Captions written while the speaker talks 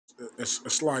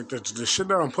it's like the shit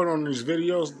that I'm putting on these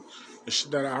videos, the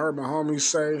shit that I heard my homies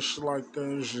say, shit like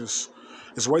that.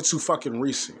 It's way too fucking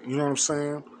recent. You know what I'm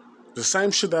saying? The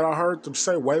same shit that I heard them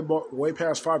say way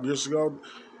past 5 years ago.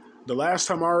 The last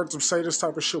time I heard them say this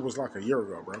type of shit was like a year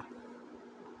ago, bro.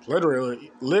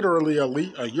 Literally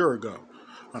a year ago.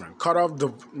 I done cut off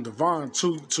Devon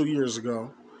two years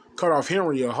ago. Cut off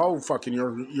Henry a whole fucking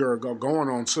year ago, going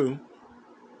on 2.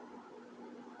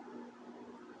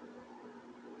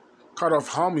 Cut off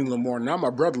homie Lamar, now my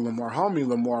brother Lamar. Homie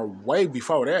Lamar way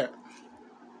before that.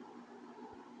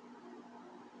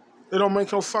 It don't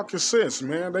make no fucking sense,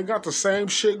 man. They got the same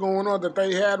shit going on that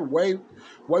they had way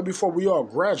before we all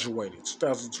graduated,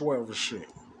 2012 and shit.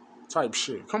 Type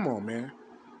shit. Come on, man.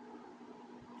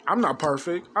 I'm not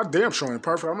perfect. I damn sure ain't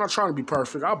perfect. I'm not trying to be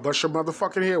perfect. I'll bust your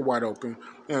motherfucking head wide open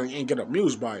and get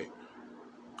amused by it.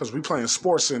 Because we playing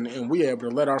sports and we able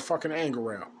to let our fucking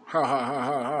anger out. Ha ha ha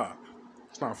ha ha.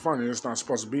 It's not funny. It's not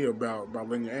supposed to be about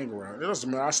letting your anger out. It doesn't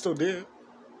matter. I still did.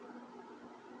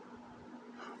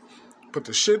 But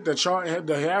the shit that y'all had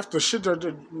to have, the shit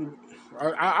that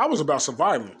I was about some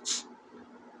violence.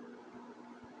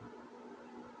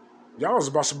 Y'all was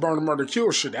about some burn, murder,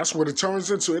 kill shit. That's what it turns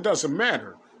into. It doesn't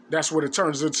matter. That's what it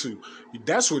turns into.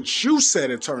 That's what you said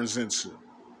it turns into.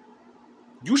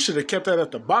 You should have kept that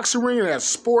at the boxing ring and at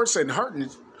sports and hurting.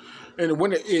 And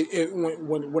when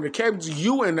it came to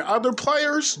you and the other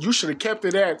players, you should have kept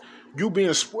it at you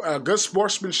being a good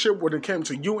sportsmanship when it came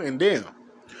to you and them.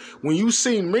 When you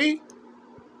seen me,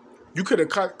 you could have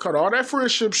cut all that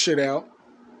friendship shit out,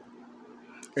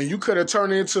 and you could have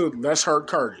turned it into let's hurt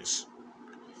Curtis.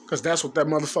 Because that's what that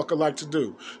motherfucker like to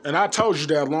do. And I told you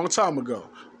that a long time ago.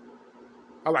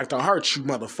 I like to hurt you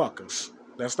motherfuckers.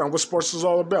 That's not what sports is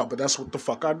all about, but that's what the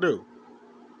fuck I do.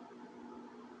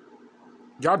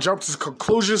 Y'all jump to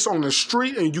conclusions on the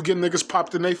street and you get niggas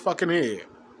popped in their fucking head.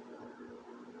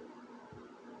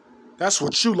 That's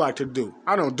what you like to do.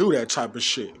 I don't do that type of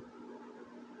shit.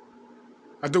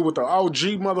 I do what the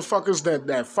OG motherfuckers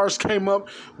that first came up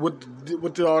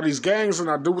with all these gangs, and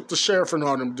I do what the sheriff and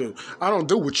all them do. I don't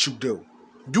do what you do.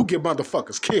 You get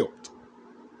motherfuckers killed.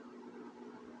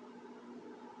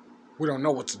 We don't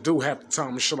know what to do half the time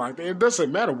and shit like that. It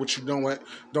doesn't matter what you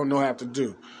don't know how to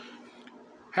do.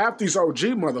 Half these OG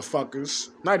motherfuckers,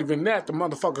 not even that, the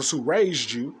motherfuckers who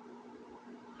raised you,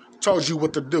 told you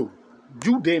what to do.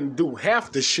 You didn't do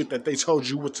half the shit that they told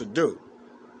you what to do.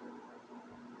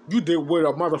 You did what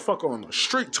a motherfucker on the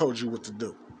street told you what to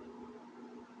do.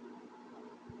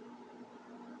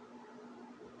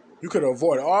 You could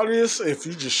avoid all this if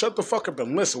you just shut the fuck up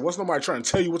and listen. Wasn't nobody trying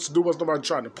to tell you what to do? Wasn't nobody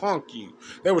trying to punk you?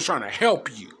 They were trying to help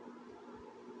you.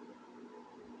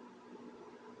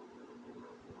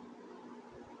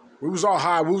 We was all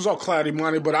high, we was all cloudy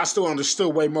money, but I still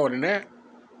understood way more than that.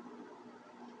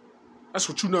 That's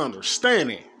what you not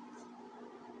understanding.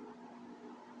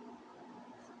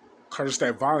 Curtis,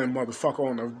 that violent motherfucker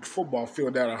on the football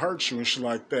field that'll hurt you and shit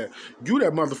like that. You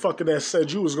that motherfucker that said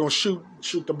you was gonna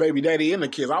shoot the baby daddy and the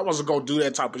kids. I wasn't gonna do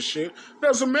that type of shit.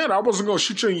 Doesn't matter. I wasn't gonna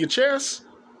shoot you in your chest.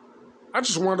 I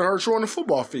just wanted to hurt you on the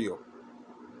football field.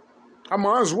 I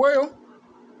might as well.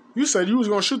 You said you was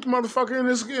gonna shoot the motherfucker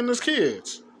in his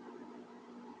kids.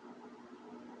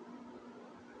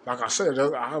 Like I said,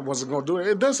 I wasn't gonna do it.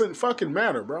 It doesn't fucking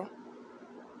matter, bro.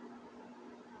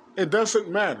 It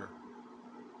doesn't matter.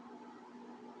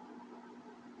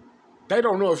 They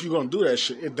don't know if you're gonna do that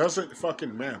shit. It doesn't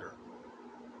fucking matter.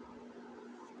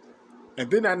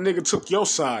 And then that nigga took your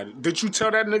side. Did you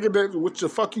tell that nigga that what the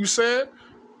fuck you said?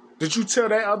 Did you tell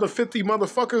that other 50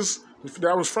 motherfuckers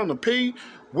that was from the P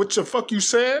what the fuck you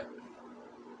said?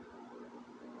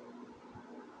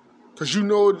 Cause you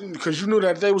knew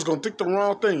that they was gonna think the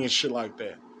wrong thing and shit like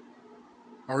that.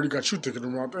 I already got you thinking the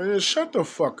wrong thing. Shut the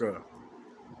fuck up.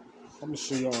 I'm gonna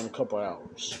see y'all in a couple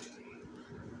hours.